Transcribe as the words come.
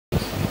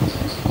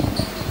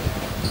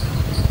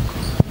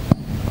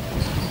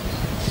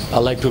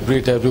I'd like to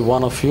greet every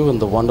one of you in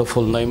the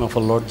wonderful name of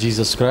our Lord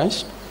Jesus Christ.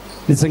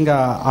 నిజంగా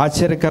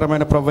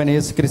ఆశ్చర్యకరమైన ప్రభువైన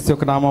యేసుక్రీస్తు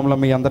యొక్క నామములో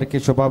మీ అందరికీ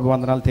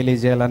శుభాభివందనాలు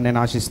తెలియజేయాలని నేను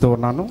ఆశిస్తూ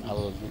ఉన్నాను.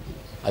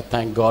 I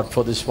thank God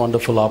for this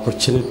wonderful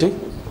opportunity.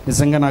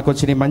 నిజంగా నాకు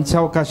వచ్చిన ఈ మంచి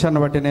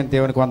అవకాశాన్ని బట్టి నేను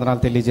దేవునికి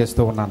వందనాలు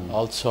తెలియజేస్తూ ఉన్నాను.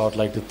 Also I'd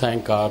like to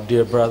thank our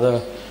dear brother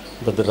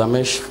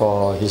Ramesh for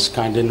his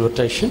kind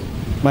invitation.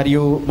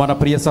 మరియు మన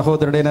ప్రియ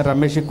సహోదరుడైన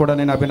రమేష్కి కూడా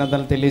నేను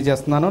అభినందనలు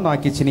తెలియజేస్తున్నాను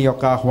నాకు ఇచ్చిన ఈ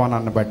యొక్క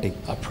ఆహ్వానాన్ని బట్టి.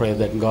 I pray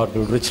that God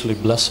will richly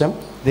bless him.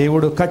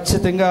 దేవుడు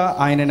ఖచ్చితంగా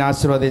ఆయనని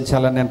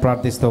ఆశీర్వదించాలని నేను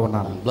ప్రార్థిస్తూ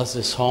ఉన్నాను. Bless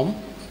his home.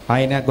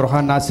 ఆయన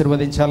గృహాన్ని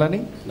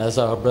ఆశీర్వదించాలని. As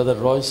our brother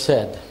Roy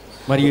said.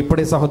 మరియు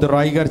ఇప్పుడే సహోదరు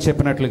రాయ్ గారు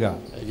చెప్పినట్లుగా.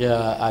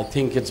 Yeah, I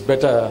think it's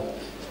better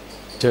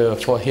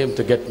for him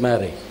to get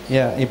married.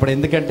 ఇప్పుడు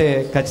ఎందుకంటే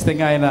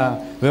ఖచ్చితంగా ఆయన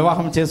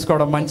వివాహం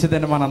చేసుకోవడం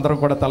మంచిదని మనందరం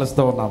కూడా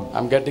తలుస్తూ ఉన్నాం.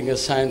 I'm getting a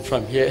sign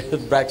from here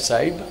back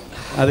side.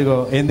 అదిగో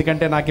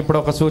ఎందుకంటే నాకు ఇప్పుడు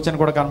ఒక సూచన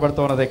కూడా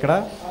కనబడుతూ ఉన్నది ఇక్కడ.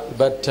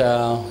 But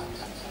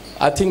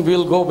I think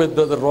we'll go with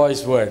Brother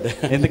Roy's word.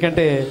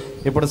 ఎందుకంటే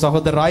ఇప్పుడు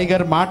సహోదరు రాయ్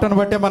గారి మాటను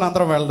బట్టే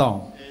మనందరం వెళ్దాం.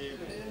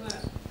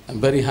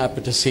 I'm very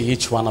happy to see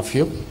each one of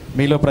you.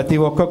 మీలో ప్రతి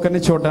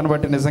ఒక్కొక్కరిని చూడడాన్ని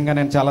బట్టి నిజంగా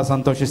నేను చాలా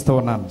సంతోషిస్తూ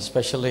ఉన్నాను.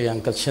 Especially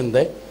Uncle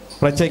Shinde.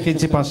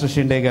 ప్రత్యేకించి పాస్టర్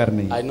షిండే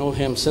గారిని. I know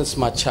him since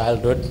my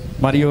childhood.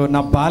 మరియు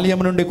నా బాల్యం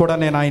నుండి కూడా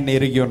నేను ఆయన్ని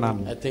ఎరిగి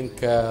ఉన్నాను. I think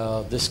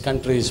this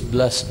country is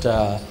blessed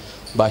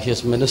by his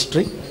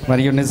ministry.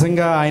 మరియు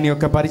నిజంగా ఆయన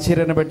యొక్క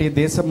పరిచర్యను బట్టి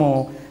దేశము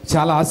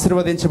చాలా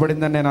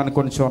ఆశీర్వదించబడిందని నేను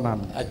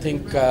అనుకుంటున్నాను. I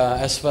think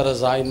as far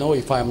as I know,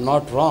 if I am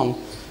not wrong,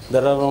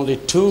 there are only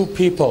 2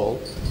 people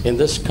in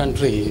this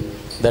country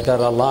that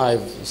are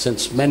alive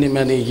since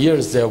many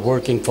years. They are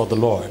working for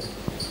the Lord.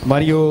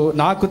 మరియు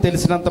నాకు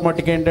తెలిసినంత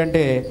మట్టుకు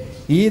ఏంటంటే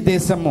ఈ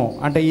దేశము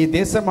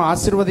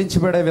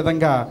ఆశీర్వదించబడే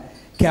విధంగా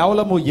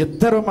కేవలము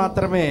 2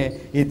 మాత్రమే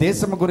ఈ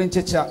దేశం గురించి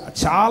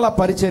చాలా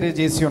పరిచర్య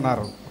చేసి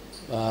ఉన్నారు.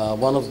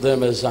 One of them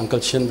is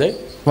Uncle Shinde.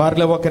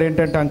 వారిలో ఒకరు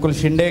ఏంటంటే అంకుల్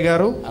షిండే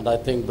గారు. And I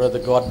think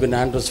Brother Godwin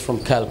Andrews from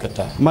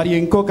Calcutta. మరియు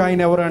ఇంకొక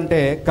ఆయన ఎవరు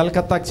అంటే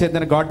కలకత్తాకు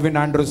చెందిన గాడ్విన్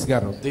ఆండ్రూస్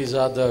గారు. These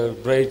are the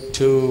great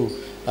 2.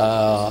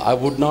 I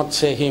would not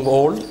say him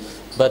old,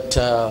 but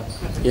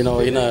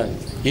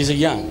he's a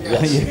young.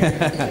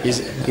 Yes.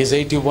 he's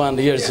 81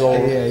 years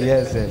old.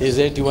 Yes. He's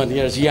 81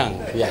 years young.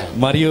 Yeah.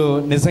 మరియు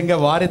నిజంగా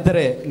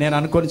వారిద్దరే నేను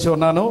అనుకొని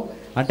ఉన్నాను.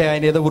 అంటే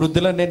ఆయన ఏదో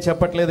వృద్ధులని నేను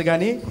చెప్పట్లేదు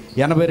కానీ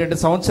 82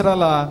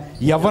 సంవత్సరాల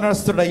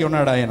యవ్వనస్తుడై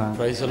ఉన్నాడు ఆయన.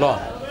 Praise the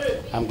Lord.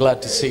 I'm glad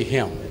to see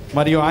him.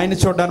 మరియు ఆయన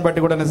చూడడాన్ని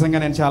బట్టి కూడా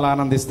నిజంగా నేను చాలా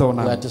ఆనందిస్తూ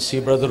ఉన్నాను. Glad to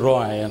see Brother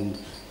Roy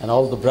and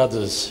all the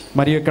brothers.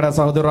 మరియు ఇక్కడ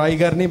సహోదరు రాయ్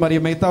గారిని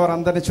మరియు మిగతా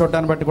వారందరిని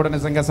చూడడాన్ని బట్టి కూడా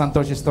నిజంగా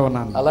సంతోషిస్తూ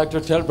ఉన్నాను. I like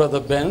to tell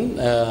Brother Ben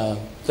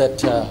that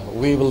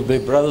we will be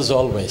brothers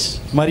always.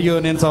 మరియు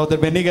నేను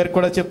సహోదరు బెన్నీ గారికి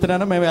కూడా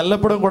చెప్తున్నాను మేము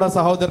ఎల్లప్పుడూ కూడా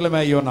సహోదరులమే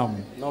అయి ఉన్నాం.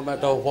 No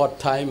matter what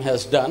time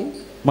has done.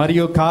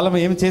 మరియు కాలం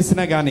ఏం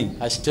చేసినా గానీ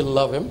I still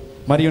love him.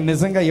 మరియు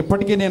నిజంగా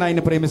ఇప్పటికీ నేను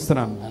ఆయన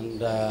ప్రేమిస్తున్నాను. And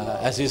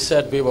as he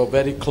said, we were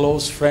very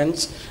close friends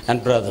and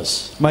brothers.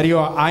 మరియు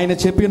ఆయన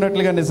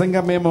చెప్పినట్లుగా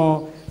నిజంగా మేము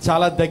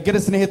చాలా దగ్గర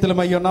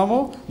స్నేహితులమై ఉన్నాము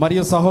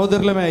మరియు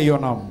సహోదరులమే అయి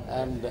ఉన్నాము.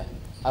 And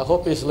I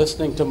hope he's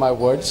listening to my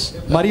words.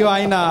 మరియు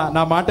ఆయన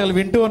నా మాటలు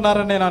వింటూ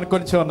ఉన్నారని నేను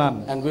అనుకొని ఉన్నాను.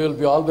 And we will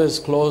be always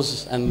close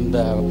and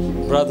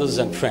brothers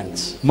and friends.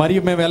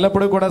 మరియు మేము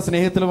ఎల్లప్పుడూ కూడా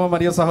స్నేహితులము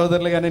మరియు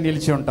సహోదరులుగానే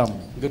నిలిచి ఉంటాం.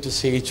 Good to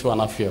see each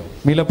one of you.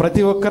 మీలో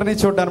ప్రతి ఒక్కరిని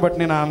చూడడాన్ని బట్టి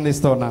నేను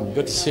ఆనందిస్తూ ఉన్నాను.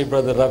 Good to see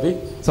Brother Ravi.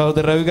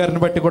 సహోదరు రవి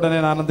గారిని బట్టి కూడా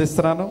నేను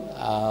ఆనందిస్తున్నాను.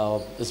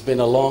 It's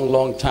been a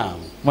long time.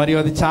 మరియు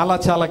అది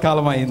చాలా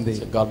కాలం అయింది.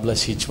 So God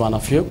bless each one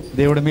of you.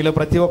 దేవుడు మీలో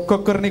ప్రతి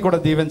ఒక్కొక్కరిని కూడా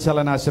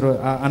దీవించాలని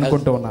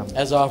అనుకుంటూ ఉన్నాను.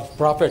 As our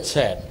prophet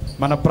said,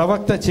 మన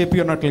ప్రవక్త చెప్పి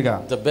ఉన్నట్లుగా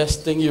the best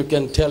thing you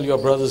can tell your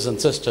brothers and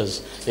sisters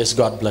is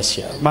God bless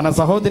you. మన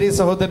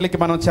సహోదరులకి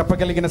మనం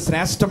చెప్పగలిగిన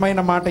శ్రేష్టమైన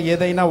మాట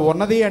ఏదైనా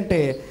ఉన్నది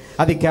అంటే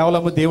అది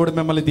కేవలము దేవుడు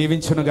మిమ్మల్ని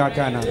దీవించును గాక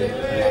అన్నాడు.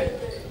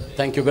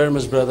 Thank you very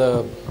much Brother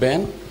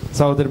Ben.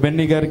 సహోదరు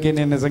బెన్నీ గారికి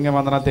నేను నిజంగా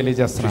వందనాలు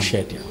తెలియజేస్తున్నాను.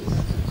 Appreciate you.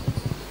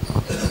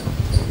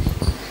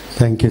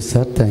 Thank you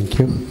sir, thank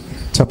you.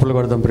 చప్పట్లు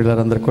కొడదాం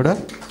ప్రియులారందరూ కూడా.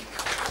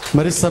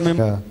 మరి సమయం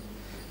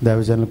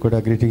దైవజనులు కూడా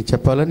గ్రీటింగ్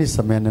చెప్పాలని ఈ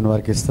సమయాన్ని నేను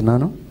వారికి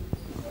ఇస్తున్నాను.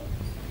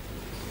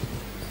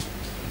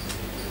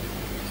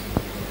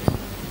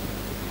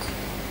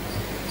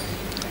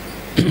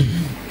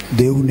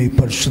 దేవుని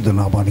పరిశుద్ధ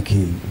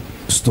నామానికి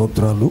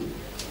స్తోత్రాలు.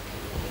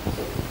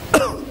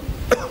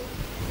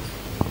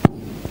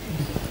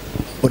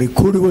 మరి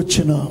కూడి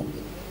వచ్చిన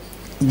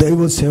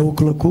దైవ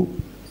సేవకులకు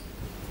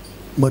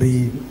మరి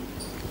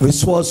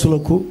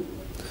విశ్వాసులకు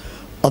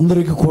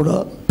అందరికీ కూడా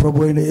ప్రభు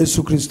అయిన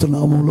యేసుక్రీస్తు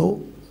నామంలో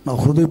నా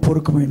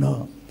హృదయపూర్వకమైన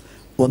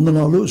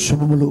వందనాలు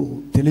శుభములు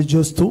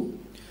తెలియజేస్తూ,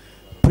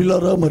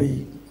 పిల్లరా మరి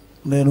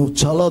నేను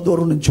చాలా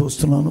దూరం నుంచి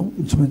వస్తున్నాను,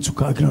 ఇంచుమించు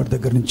కాకినాడ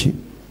దగ్గర నుంచి.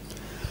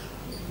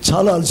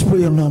 చాలా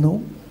అలసిపోయి ఉన్నాను.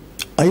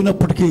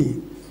 అయినప్పటికీ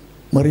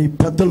మరి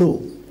పెద్దలు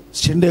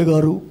షిండే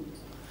గారు,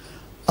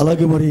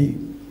 అలాగే మరి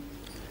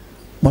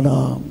మన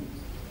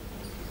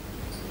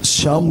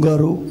శ్యామ్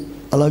గారు,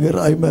 అలాగే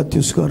రాయ్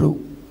మాథ్యూస్ గారు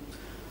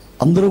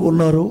అందరూ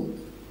ఉన్నారు.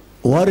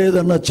 వారు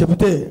ఏదన్నా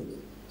చెబితే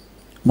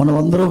మనం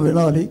అందరం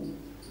వినాలి.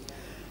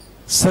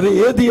 సరే,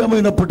 ఏది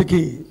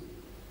ఏమైనప్పటికీ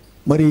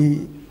మరి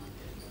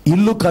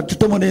ఇల్లు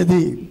కట్టడం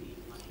అనేది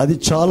అది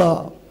చాలా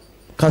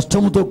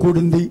కష్టంతో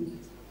కూడింది.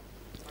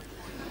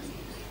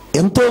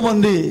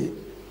 ఎంతోమంది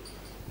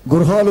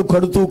గృహాలు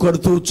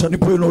కడుతూ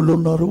చనిపోయిన వాళ్ళు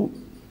ఉన్నారు,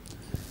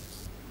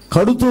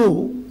 కడుతూ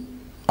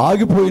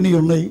ఆగిపోయినవి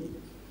ఉన్నాయి.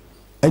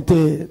 అయితే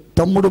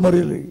తమ్ముడు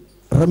మరి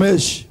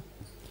రమేష్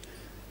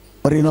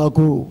మరి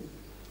నాకు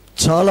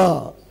చాలా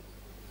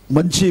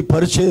మంచి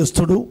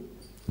పరిచయస్తుడు.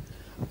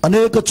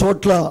 అనేక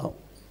చోట్ల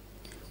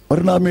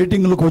మరి నా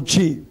మీటింగ్లకు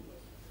వచ్చి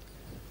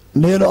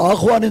నేను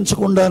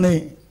ఆహ్వానించకుండానే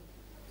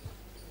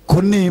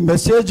కొన్ని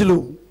మెసేజ్లు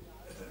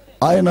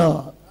ఆయన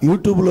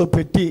యూట్యూబ్లో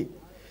పెట్టి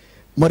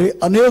మరి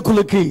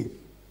అనేకులకి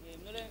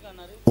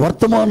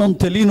వర్తమానం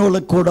తెలియని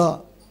వాళ్ళకి కూడా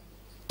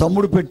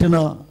తమ్ముడు పెట్టిన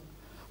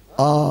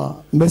ఆ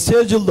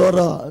మెసేజ్ల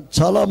ద్వారా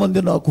చాలామంది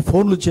నాకు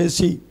ఫోన్లు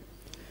చేసి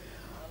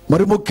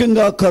మరి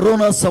ముఖ్యంగా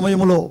కరోనా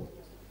సమయంలో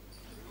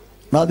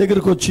నా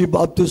దగ్గరికి వచ్చి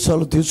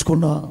బాప్తీసాలు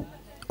తీసుకున్న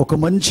ఒక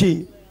మంచి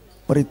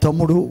మరి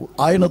తమ్ముడు.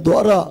 ఆయన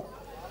ద్వారా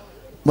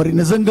మరి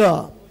నిజంగా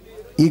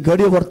ఈ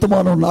గడియ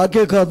వర్తమానం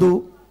నాకే కాదు,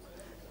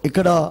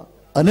 ఇక్కడ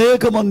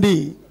అనేక మంది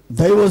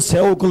దైవ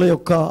సేవకుల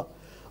యొక్క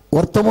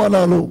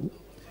వర్తమానాలు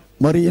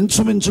మరి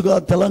ఇంచుమించుగా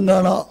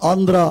తెలంగాణ,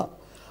 ఆంధ్ర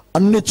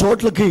అన్ని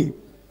చోట్లకి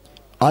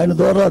ఆయన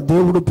ద్వారా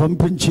దేవుడు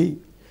పంపించి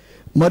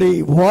మరి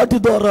వాటి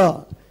ద్వారా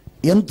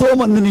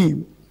ఎంతోమందిని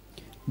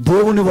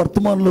దేవుని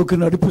వర్తమానంలోకి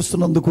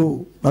నడిపిస్తున్నందుకు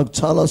నాకు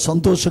చాలా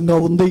సంతోషంగా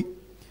ఉంది.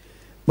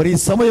 మరి ఈ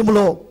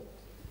సమయంలో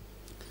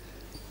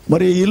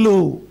మరి ఇల్లు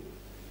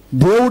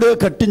దేవుడే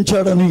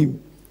కట్టించాడని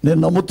నేను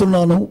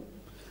నమ్ముతున్నాను.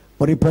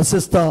 మరి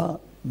ప్రశస్త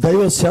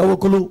దైవ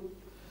సేవకులు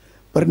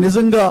మరి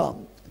నిజంగా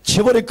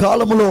చివరి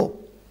కాలంలో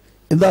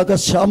ఇందాక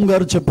శ్యామ్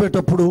గారు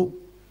చెప్పేటప్పుడు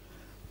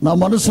నా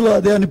మనసులో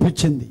అదే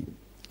అనిపించింది.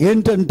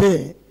 ఏంటంటే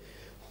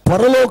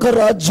పరలోక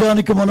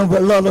రాజ్యానికి మనం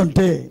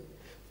వెళ్ళాలంటే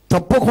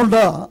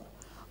తప్పకుండా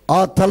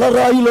ఆ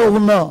తలరాయిలో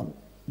ఉన్న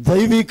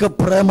దైవిక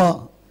ప్రేమ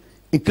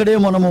ఇక్కడే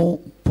మనము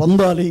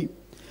పొందాలి.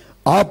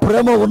 ఆ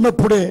ప్రేమ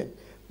ఉన్నప్పుడే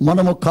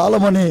మనము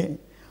కాలమనే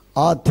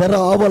ఆ తెర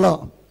ఆవల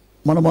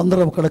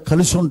మనమందరం అక్కడ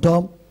కలిసి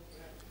ఉంటాం.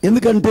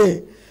 ఎందుకంటే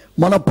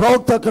మన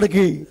ప్రవక్త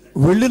అక్కడికి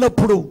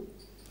వెళ్ళినప్పుడు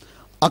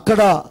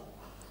అక్కడ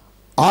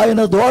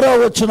ఆయన ద్వారా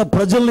వచ్చిన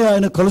ప్రజల్ని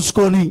ఆయన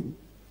కలుసుకొని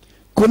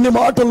కొన్ని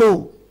మాటలు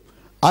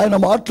ఆయన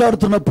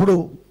మాట్లాడుతున్నప్పుడు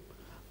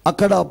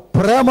అక్కడ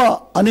ప్రేమ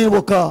అనే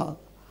ఒక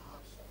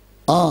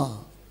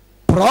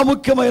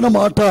ప్రాముఖ్యమైన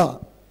మాట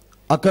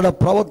అక్కడ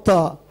ప్రవక్త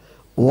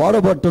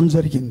వాడబట్టడం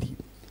జరిగింది.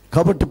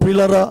 కాబట్టి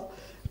ప్రియులారా,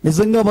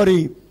 నిజంగా మరి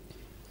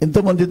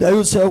ఇంతమంది దైవ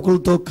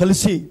సేవకులతో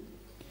కలిసి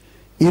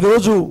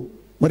ఈరోజు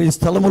మరి ఈ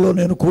స్థలములో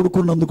నేను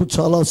కూడుకున్నందుకు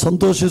చాలా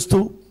సంతోషిస్తూ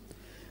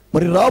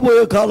మరి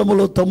రాబోయే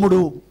కాలంలో తమ్ముడు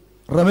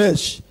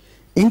రమేష్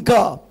ఇంకా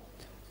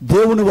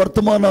దేవుని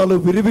వర్తమానాలు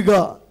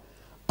విరివిగా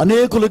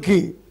అనేకులకి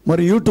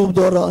మరి యూట్యూబ్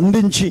ద్వారా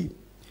అందించి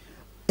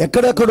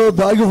ఎక్కడెక్కడో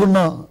దాగి ఉన్న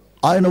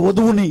ఆయన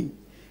వధువుని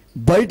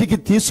బయటికి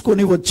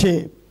తీసుకొని వచ్చే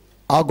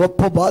ఆ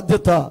గొప్ప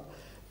బాధ్యత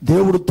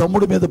దేవుడు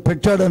తమ్ముడి మీద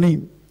పెట్టాడని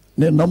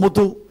నేను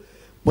నమ్ముతూ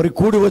మరి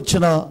కూడి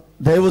వచ్చిన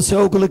దైవ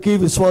సేవకులకి,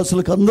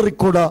 విశ్వాసులకి అందరికి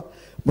కూడా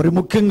మరి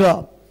ముఖ్యంగా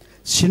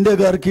షిండే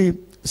గారికి,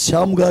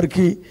 శ్యామ్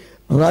గారికి,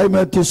 రాయ్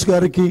మాథ్యూస్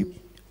గారికి,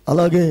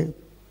 అలాగే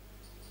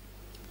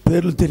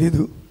పేర్లు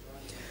తెలీదు,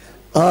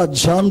 ఆ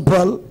జాన్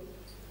పాల్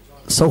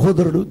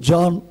సహోదరుడు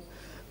జాన్,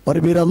 మరి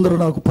మీరందరూ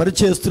నాకు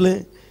పరిచయస్తులే.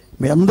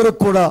 మీ అందరికి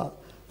కూడా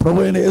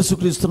ప్రభు అయిన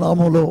యేసుక్రీస్తు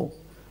నామంలో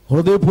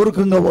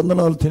హృదయపూర్వకంగా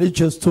వందనాలు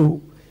తెలియజేస్తూ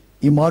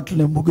ఈ మాటలు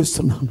నేను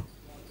ముగిస్తున్నాను.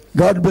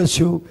 God bless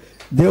you.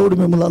 దేవుడు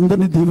మిమ్మల్ని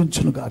అందరినీ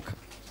దీవించును గాక.